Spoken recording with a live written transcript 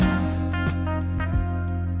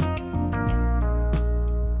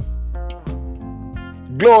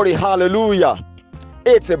Glory, hallelujah.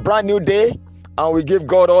 It's a brand new day and we give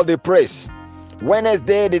God all the praise.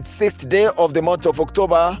 Wednesday, the 6th day of the month of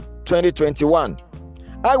October 2021.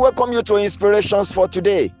 I welcome you to Inspirations for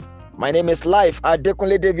today. My name is Life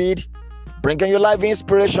Adekunle David, bringing you live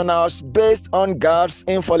inspirationals based on God's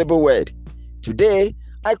infallible word. Today,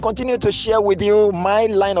 I continue to share with you my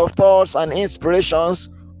line of thoughts and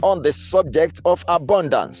inspirations on the subject of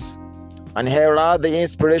abundance. And here are the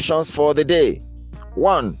inspirations for the day.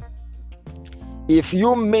 1. If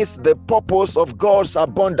you miss the purpose of God's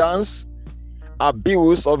abundance,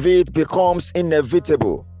 abuse of it becomes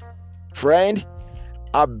inevitable. Friend,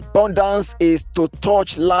 abundance is to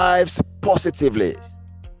touch lives positively.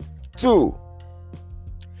 2.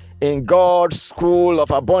 In God's school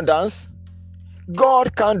of abundance,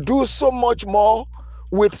 God can do so much more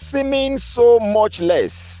with seeming so much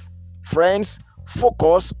less. Friends,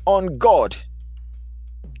 focus on God.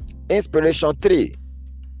 Inspiration 3.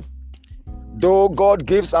 Though God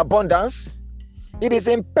gives abundance, it is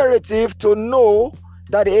imperative to know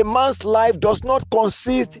that a man's life does not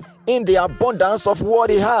consist in the abundance of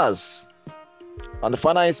what he has. And the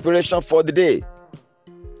final inspiration for the day.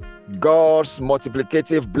 God's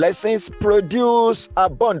multiplicative blessings produce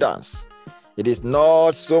abundance. It is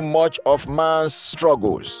not so much of man's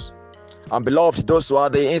struggles. And beloved, those who are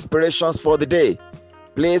the inspirations for the day.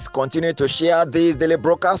 Please continue to share these daily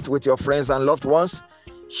broadcasts with your friends and loved ones.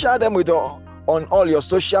 Share them on all your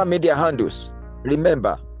social media handles.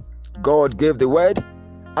 Remember, God gave the word,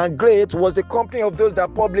 and great was the company of those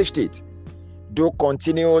that published it. Do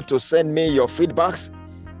continue to send me your feedbacks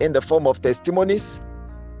in the form of testimonies,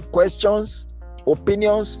 questions,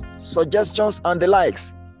 opinions, suggestions, and the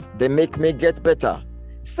likes. They make me get better.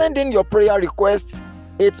 Send in your prayer requests.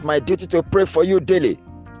 It's my duty to pray for you daily.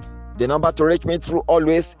 The number to reach me through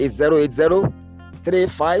always is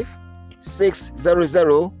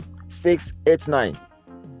 080-35-600-689.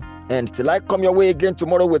 And till I come your way again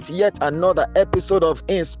tomorrow with yet another episode of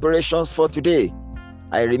Inspirations for today,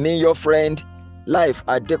 I remain your friend, Life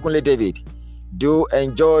Adekunle David. Do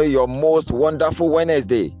enjoy your most wonderful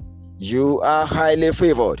Wednesday. You are highly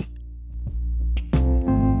favored.